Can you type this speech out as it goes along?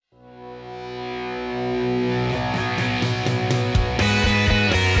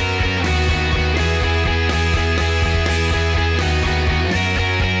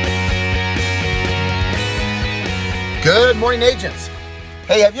Morning Agents.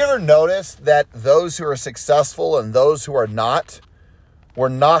 Hey, have you ever noticed that those who are successful and those who are not were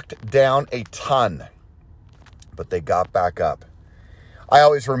knocked down a ton, but they got back up? I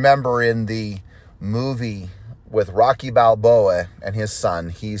always remember in the movie with Rocky Balboa and his son,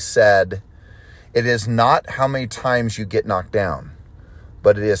 he said, "It is not how many times you get knocked down,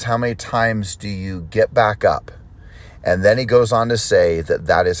 but it is how many times do you get back up." And then he goes on to say that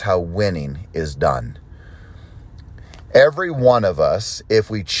that is how winning is done. Every one of us, if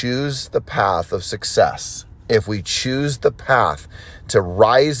we choose the path of success, if we choose the path to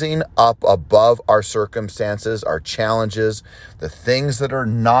rising up above our circumstances, our challenges, the things that are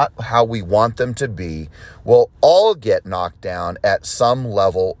not how we want them to be, will all get knocked down at some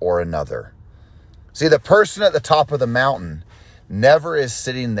level or another. See, the person at the top of the mountain never is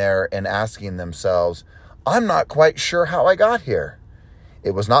sitting there and asking themselves, "I'm not quite sure how I got here."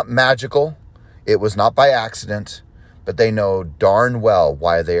 It was not magical. It was not by accident. But they know darn well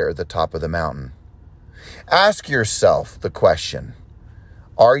why they are at the top of the mountain. Ask yourself the question,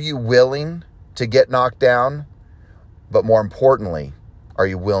 are you willing to get knocked down? But more importantly, are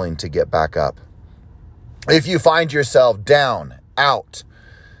you willing to get back up? If you find yourself down, out,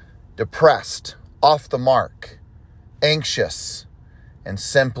 depressed, off the mark, anxious, and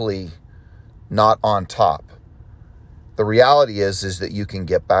simply not on top, the reality is that you can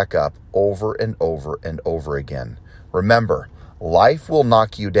get back up over and over and over again. Remember, life will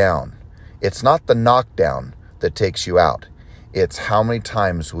knock you down. It's not the knockdown that takes you out. It's how many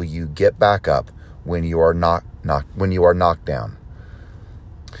times will you get back up when you are knocked down.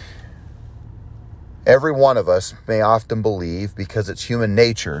 Every one of us may often believe, because it's human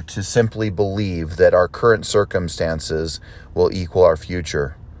nature, to simply believe that our current circumstances will equal our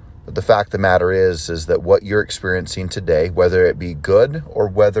future. But the fact of the matter is that what you're experiencing today, whether it be good or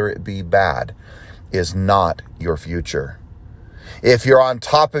whether it be bad, is not your future. If you're on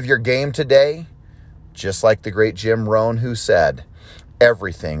top of your game today, just like the great Jim Rohn who said,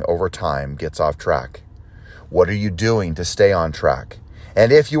 everything over time gets off track. What are you doing to stay on track?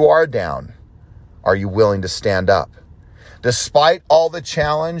 And if you are down, are you willing to stand up? Despite all the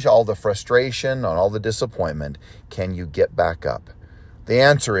challenge, all the frustration, and all the disappointment, can you get back up? The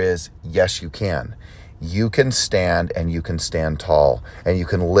answer is yes, you can. You can stand, and you can stand tall, and you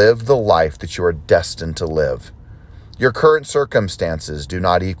can live the life that you are destined to live. Your current circumstances do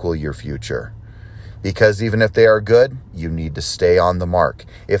not equal your future, because even if they are good, you need to stay on the mark.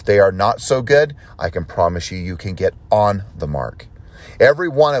 If they are not so good, I can promise you, you can get on the mark. Every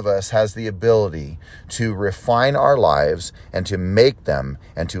one of us has the ability to refine our lives and to make them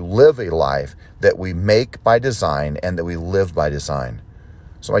and to live a life that we make by design and that we live by design.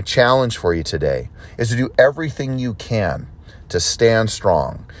 So my challenge for you today is to do everything you can to stand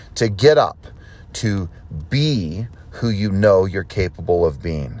strong, to get up, to be who you know you're capable of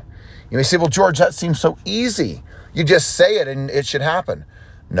being. You may say, "Well, George, that seems so easy. You just say it and it should happen."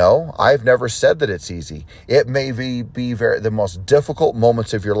 No, I've never said that it's easy. It may be the most difficult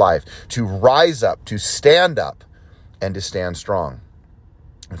moments of your life to rise up, to stand up, and to stand strong.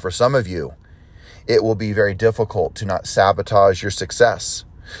 And for some of you, it will be very difficult to not sabotage your success,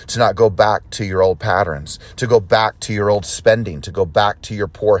 to not go back to your old patterns, to go back to your old spending, to go back to your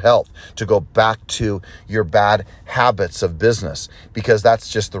poor health, to go back to your bad habits of business, because that's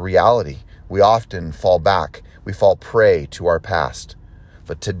just the reality. We often fall back. We fall prey to our past.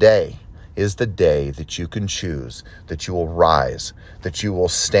 But today is the day that you can choose, that you will rise, that you will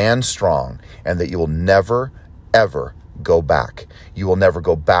stand strong, and that you will never, ever go back. You will never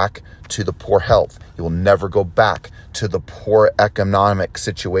go back to the poor health. You will never go back to the poor economic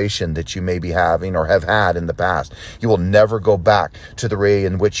situation that you may be having or have had in the past. You will never go back to the way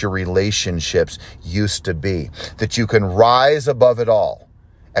in which your relationships used to be. That you can rise above it all,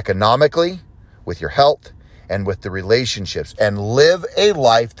 economically, with your health, and with the relationships, and live a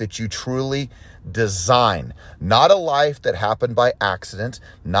life that you truly design. Not a life that happened by accident,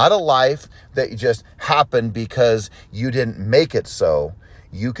 not a life that just happened because you didn't make it so.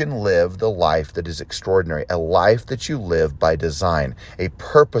 You can live the life that is extraordinary, a life that you live by design, a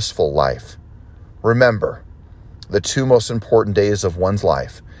purposeful life. Remember, the two most important days of one's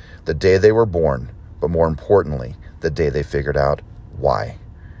life, the day they were born, but more importantly, the day they figured out why.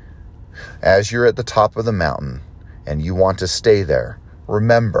 As you're at the top of the mountain and you want to stay there,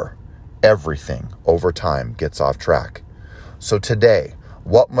 remember, everything over time gets off track. So today,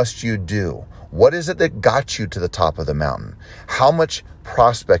 what must you do? What is it that got you to the top of the mountain? How much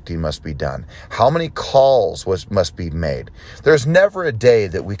prospecting must be done? How many calls must be made? There's never a day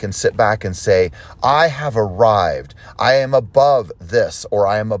that we can sit back and say, I have arrived. I am above this or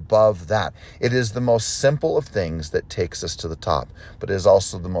I am above that. It is the most simple of things that takes us to the top, but it is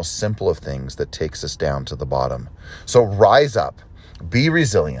also the most simple of things that takes us down to the bottom. So rise up, be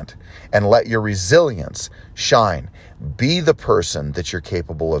resilient, and let your resilience shine. Be the person that you're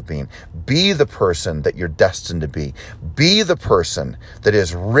capable of being. Be the person that you're destined to be. Be the person that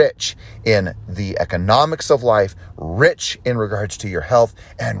is rich in the economics of life, rich in regards to your health,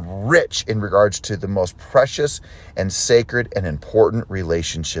 and rich in regards to the most precious and sacred and important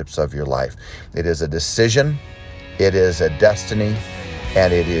relationships of your life. It is a decision, it is a destiny,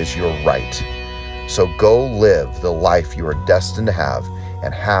 and it is your right. So go live the life you are destined to have,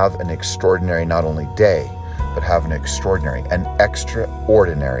 and have an extraordinary not only day, but have an extraordinary, an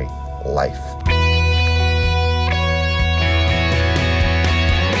extraordinary life.